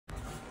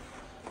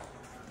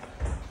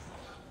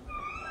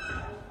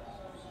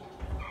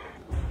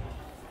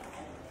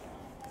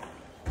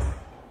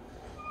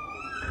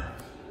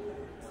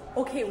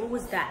Okay, what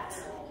was that?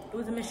 It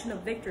was a mission of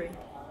victory.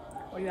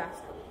 What do you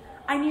ask?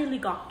 I nearly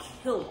got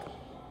killed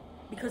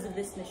because of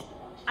this mission.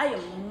 I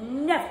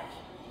am never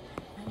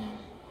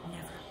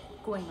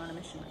going on a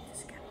mission like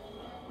this again.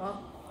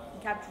 Well,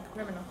 we captured the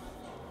criminal.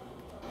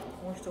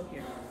 And we're still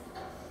here.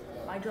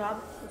 My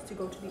job was to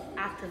go to the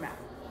aftermath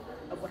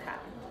of what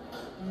happened,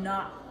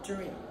 not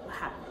during what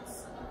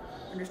happens.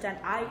 Understand?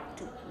 I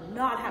do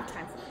not have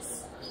time for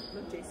this.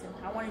 Look, Jason,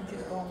 I wanted you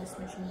to go on this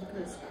mission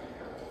because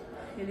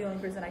you're the only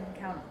person I can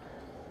count on.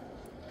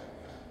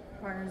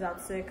 Partner's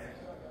out sick.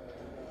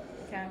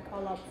 I can't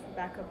call up for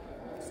backup.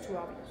 It's too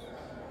obvious.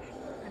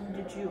 I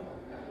needed you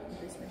in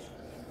this mission.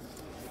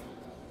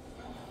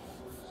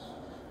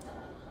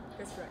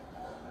 That's right.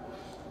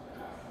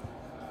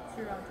 It's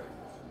your object.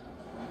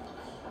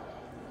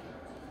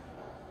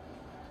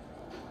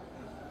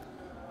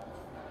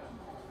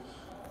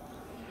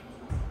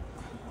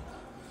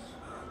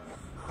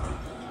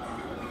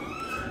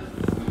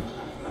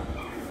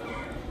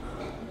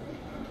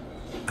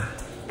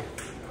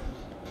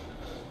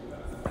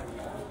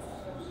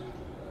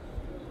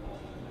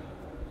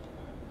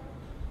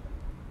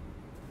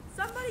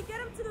 Somebody get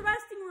him to the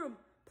resting room,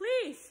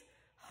 please.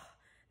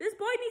 This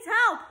boy needs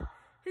help.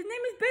 His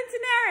name is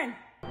Benson Aaron.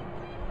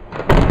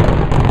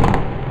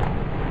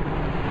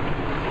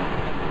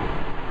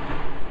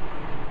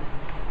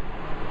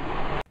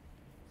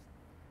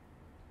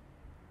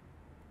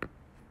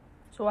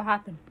 So what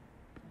happened?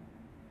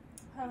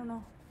 I don't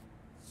know.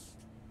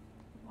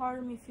 Part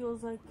of me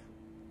feels like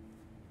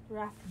they're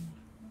after me.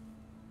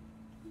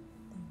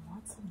 They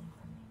want something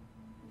from me.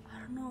 I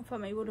don't know if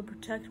I'm able to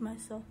protect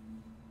myself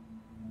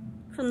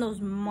from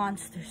those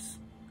monsters.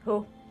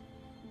 Who?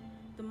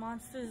 The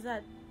monsters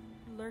that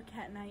lurk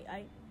at night.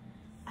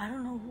 I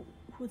don't know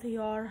who they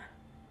are.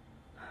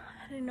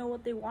 I didn't know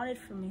what they wanted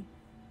from me.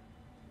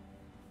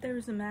 There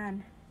was a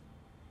man.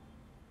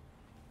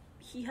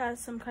 He has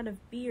some kind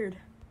of beard.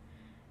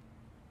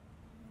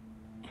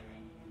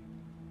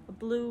 A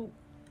blue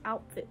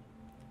outfit,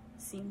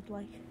 seemed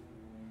like.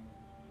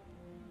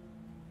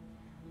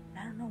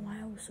 I don't know why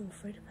I was so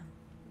afraid of him.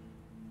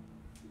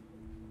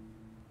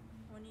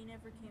 When he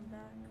never came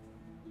back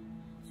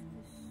to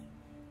this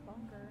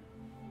bunker,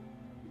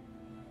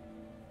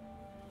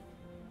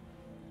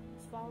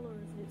 his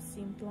followers, it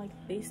seemed like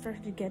they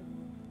started to get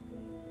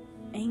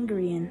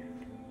angry and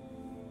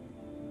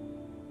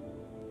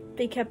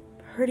they kept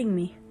hurting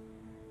me,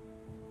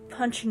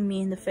 punching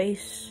me in the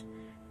face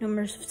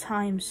numerous of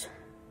times.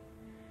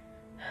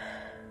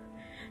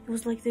 It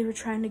was like they were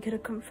trying to get a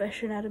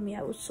confession out of me.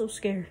 I was so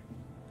scared.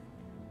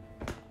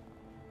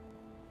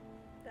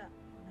 That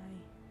when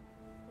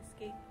I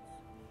escaped,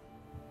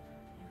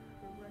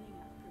 they were running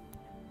after me.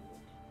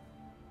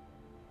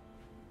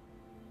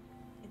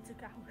 It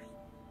took hours.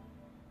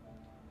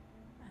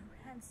 I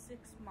ran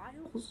 6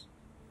 miles.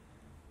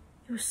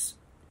 It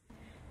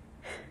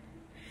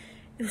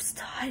was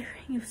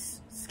tiring. It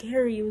was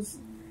scary.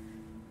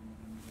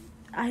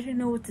 I didn't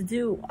know what to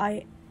do.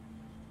 I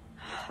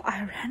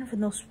ran from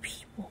those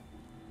people.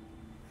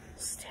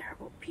 Those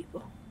terrible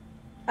people.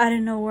 I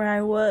didn't know where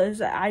I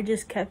was. I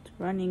just kept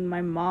running.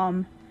 My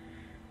mom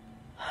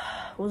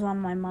was on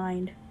my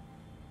mind.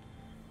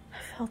 I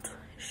felt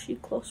she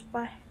close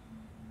by.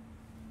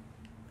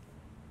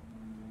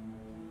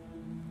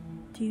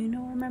 Do you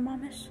know where my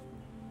mom is?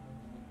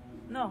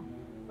 No,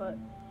 but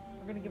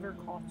we're gonna give her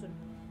a call soon.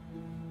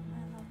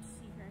 I'm not to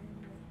see her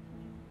anyway.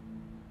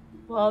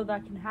 Well,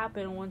 that can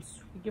happen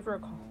once we give her a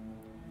call.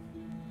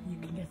 You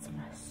can get some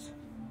rest.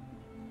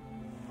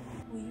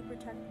 Will you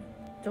protect me?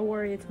 Don't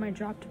worry, it's my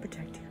job to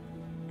protect you.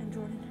 And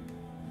Jordan,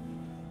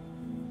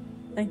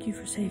 thank you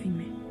for saving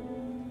me.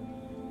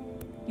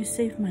 You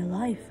saved my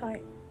life. I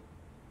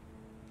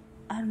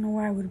don't know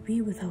where I would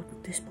be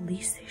without this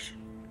police station.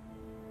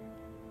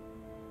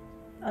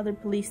 Other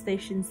police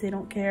stations, they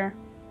don't care.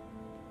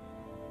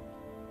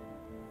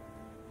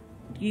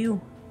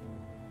 You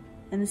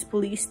and this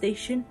police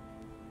station,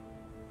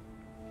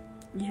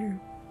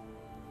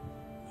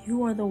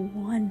 you are the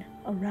one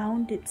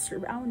around it,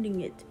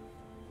 surrounding it,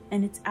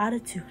 and its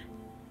attitude.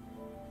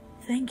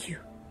 Thank you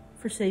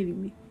for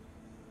saving me.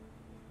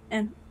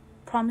 And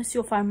promise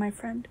you'll find my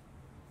friend,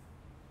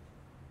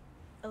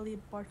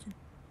 Elliot Barton.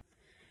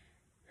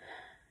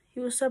 He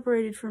was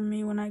separated from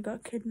me when I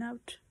got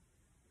kidnapped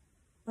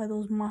by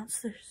those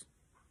monsters.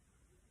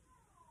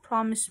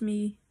 Promise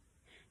me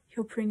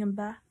he'll bring him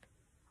back.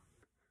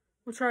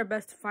 We'll try our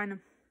best to find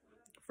him.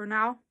 For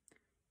now,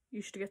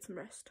 you should get some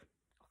rest.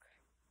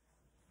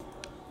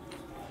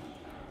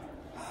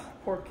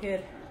 Poor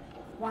kid.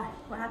 Why?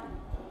 What happened?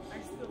 I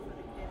just feel for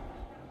the kid.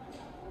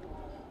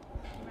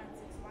 He ran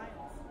 6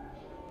 miles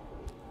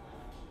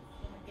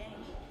from a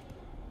gang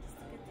just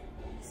to get to the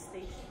police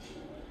station.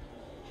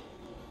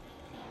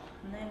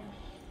 And then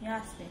he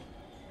asked me,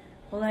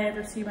 will I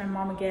ever see my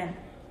mom again?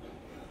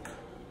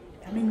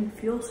 That made me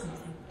feel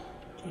something,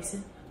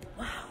 Jason.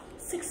 Wow,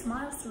 6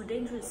 miles through a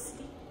dangerous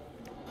city.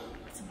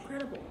 It's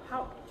incredible.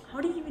 How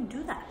do you even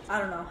do that? I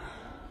don't know,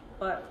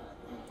 but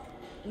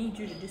I need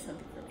you to do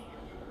something for me.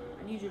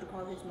 I need you to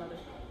call his mother.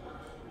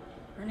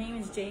 Her name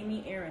is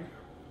Jamie Aaron.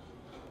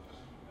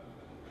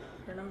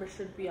 Her number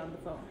should be on the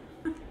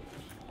phone.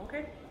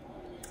 Okay?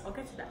 I'll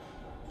get to that.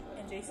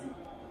 And Jason,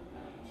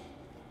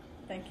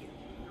 thank you.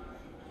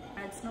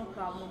 It's no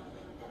problem.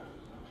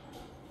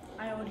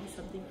 I owed you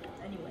something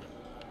anyway.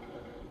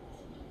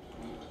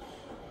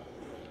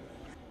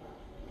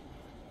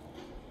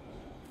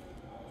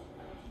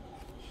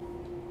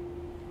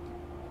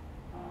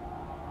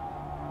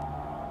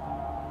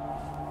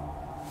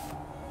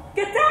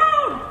 Get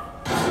down!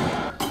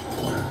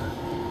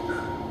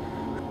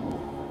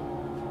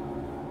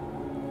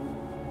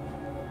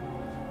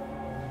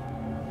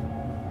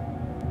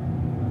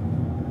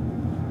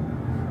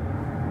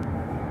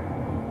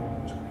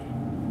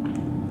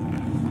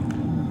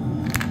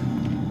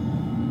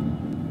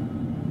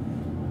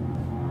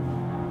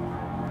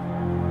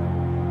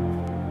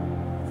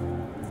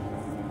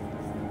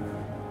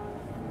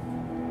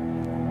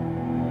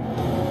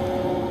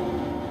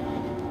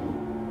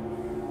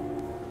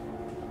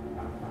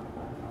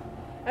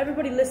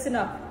 Everybody listen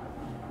up.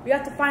 We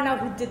have to find out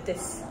who did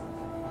this.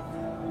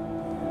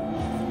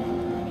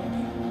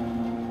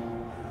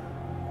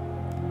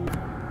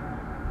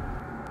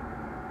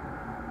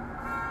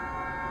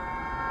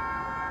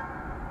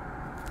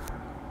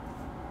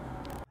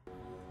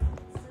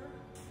 Sir,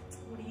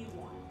 what do you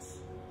want?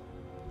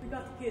 We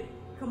got the kid.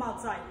 Come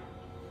outside.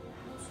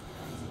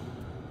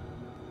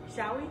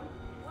 Shall we?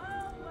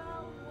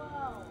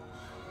 Well.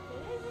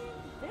 It isn't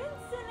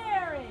Vincent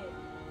Aaron.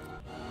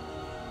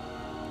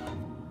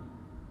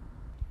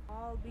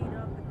 All beat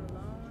up and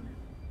alone.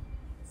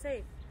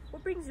 Say,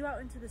 what brings you out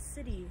into the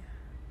city?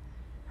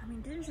 I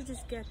mean, didn't you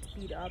just get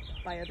beat up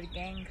by other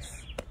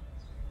gangs?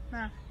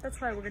 Nah, that's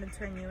why we're gonna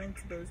turn you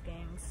into those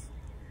gangs.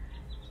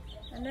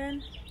 And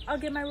then I'll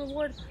get my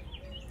reward.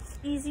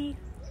 Easy,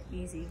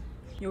 easy.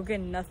 You'll get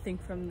nothing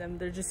from them.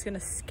 They're just gonna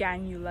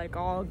scan you like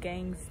all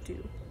gangs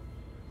do.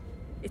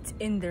 It's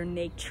in their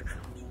nature.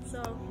 So,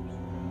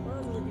 what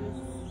I'll do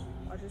is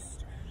I'll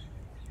just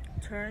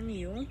turn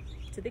you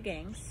to the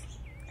gangs,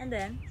 and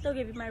then they'll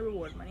give you my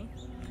reward money,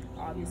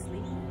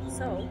 obviously.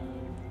 So,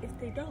 if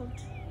they don't,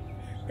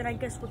 then I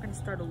guess we're gonna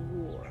start a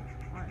war,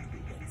 aren't we,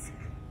 Vincent?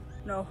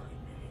 No,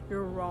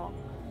 you're wrong.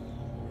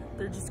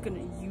 They're just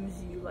gonna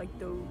use you like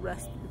the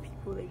rest of the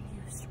people they've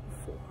used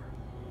before.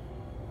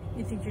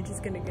 You think you're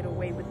just gonna get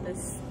away with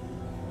this?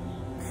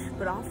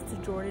 But Officer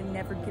Jordan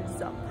never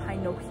gives up. I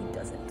know he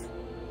doesn't.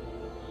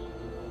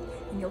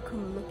 And he'll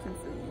come looking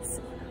for you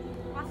soon.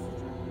 Officer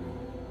Jordan.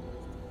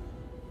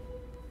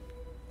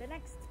 The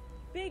next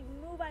big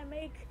move I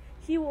make,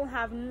 he will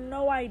have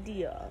no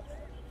idea of.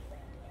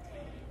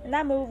 And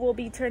that move will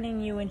be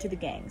turning you into the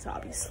gangs,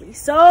 obviously.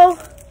 So,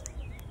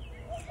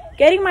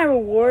 getting my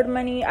reward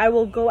money, I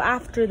will go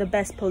after the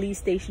best police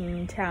station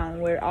in town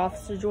where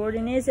Officer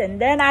Jordan is, and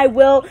then I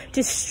will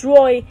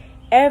destroy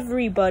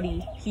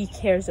everybody he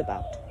cares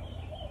about.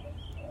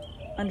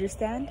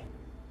 Understand?